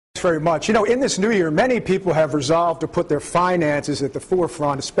very much. You know, in this new year, many people have resolved to put their finances at the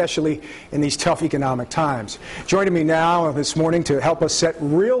forefront, especially in these tough economic times. Joining me now this morning to help us set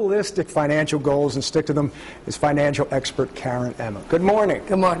realistic financial goals and stick to them is financial expert Karen Emma. Good morning.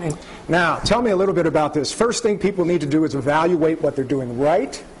 Good morning. Now, tell me a little bit about this. First thing people need to do is evaluate what they're doing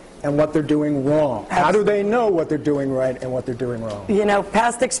right and what they're doing wrong. Absolutely. How do they know what they're doing right and what they're doing wrong? You know,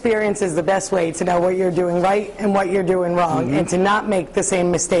 past experience is the best way to know what you're doing right and what you're doing wrong, and to not make the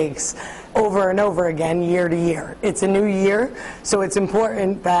same mistakes over and over again, year to year. It's a new year, so it's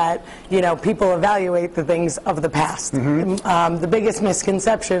important that, you know, people evaluate the things of the past. The biggest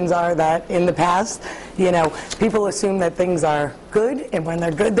misconceptions are that in the past, you know, people assume that things are good, and when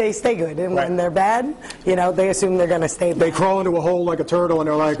they're good, they stay good, and when they're bad, you know, they assume they're going to stay bad. They crawl into a hole like a turtle, and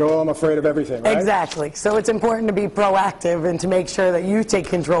they're like, oh, I'm afraid of everything, right? Exactly. So it's important to be proactive and to make sure that you take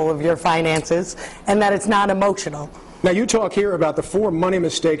control of your finances and that it's not emotional. Now, you talk here about the 4 money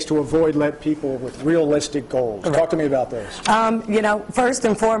mistakes to avoid. Let people with realistic goals. Correct. Talk to me about those. You know, first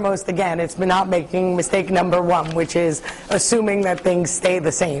and foremost, again, it's not making mistake number 1, which is assuming that things stay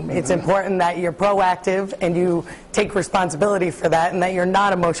the same. It's important that you're proactive and you take responsibility for that, and that you're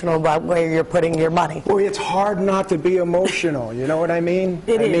not emotional about where you're putting your money. Well, it's hard not to be emotional. You know what I mean?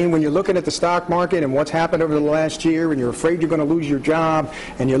 I mean, when you're looking at the stock market and what's happened over the last year, and you're afraid you're going to lose your job,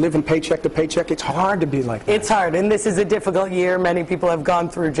 and you're living paycheck to paycheck, it's hard to be like that. It's hard, and this is a difficult year. Many people have gone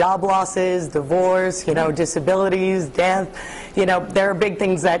through job losses, divorce, you know, disabilities, death. You know, there are big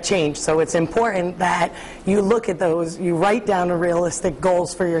things that change, so it's important that you look at those, you write down realistic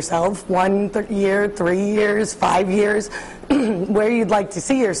goals for yourself, 1 year, 3 years, 5 years, where you'd like to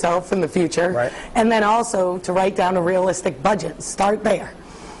see yourself in the future, and then also to write down a realistic budget. Start there.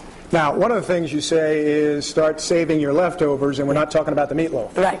 Now, one of the things you say is start saving your leftovers, and we're not talking about the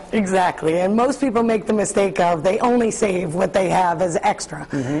meatloaf. Right, exactly. And most people make the mistake of they only save what they have as extra.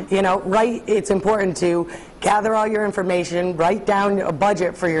 You know, it's important to gather all your information, write down a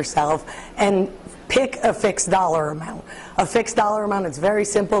budget for yourself, and pick a fixed dollar amount. A fixed dollar amount, it's very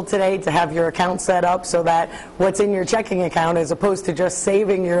simple today to have your account set up so that what's in your checking account, as opposed to just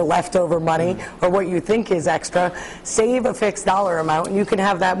saving your leftover money or what you think is extra, save a fixed dollar amount, and you can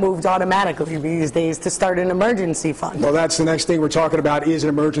have that moved automatically these days to start an emergency fund. Well, that's the next thing we're talking about, is an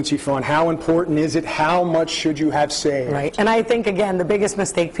emergency fund. How important is it? How much should you have saved? Right, and I think, again, the biggest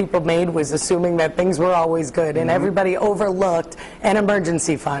mistake people made was assuming that things were always good, and everybody overlooked an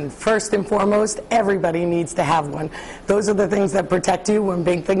emergency fund. First and foremost, everybody needs to have one. Those are the things that protect you when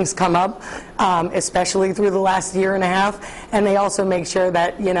big things come up, especially through the last year and a half. And they also make sure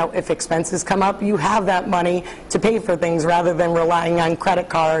that, you know, if expenses come up, you have that money to pay for things rather than relying on credit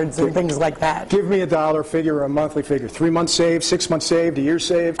cards and things like that. Give me a dollar figure or a monthly figure. 3 months saved, 6 months saved, a year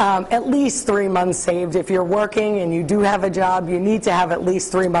saved? At least 3 months saved. If you're working and you do have a job, you need to have at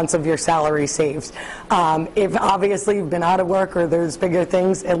least 3 months of your salary saved. If obviously you've been out of work or there's bigger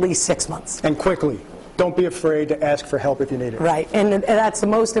things, at least 6 months. And quickly. Don't be afraid to ask for help if you need it. Right, and that's the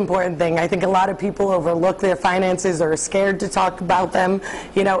most important thing. I think a lot of people overlook their finances or are scared to talk about them.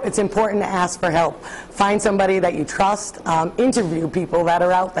 You know, it's important to ask for help. Find somebody that you trust, interview people that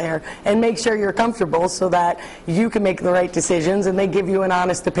are out there, and make sure you're comfortable so that you can make the right decisions and they give you an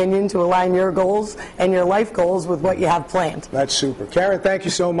honest opinion to align your goals and your life goals with what you have planned. That's super. Karen, thank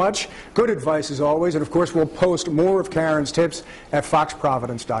you so much. Good advice as always, and of course we'll post more of Karen's tips at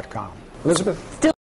foxprovidence.com. Elizabeth?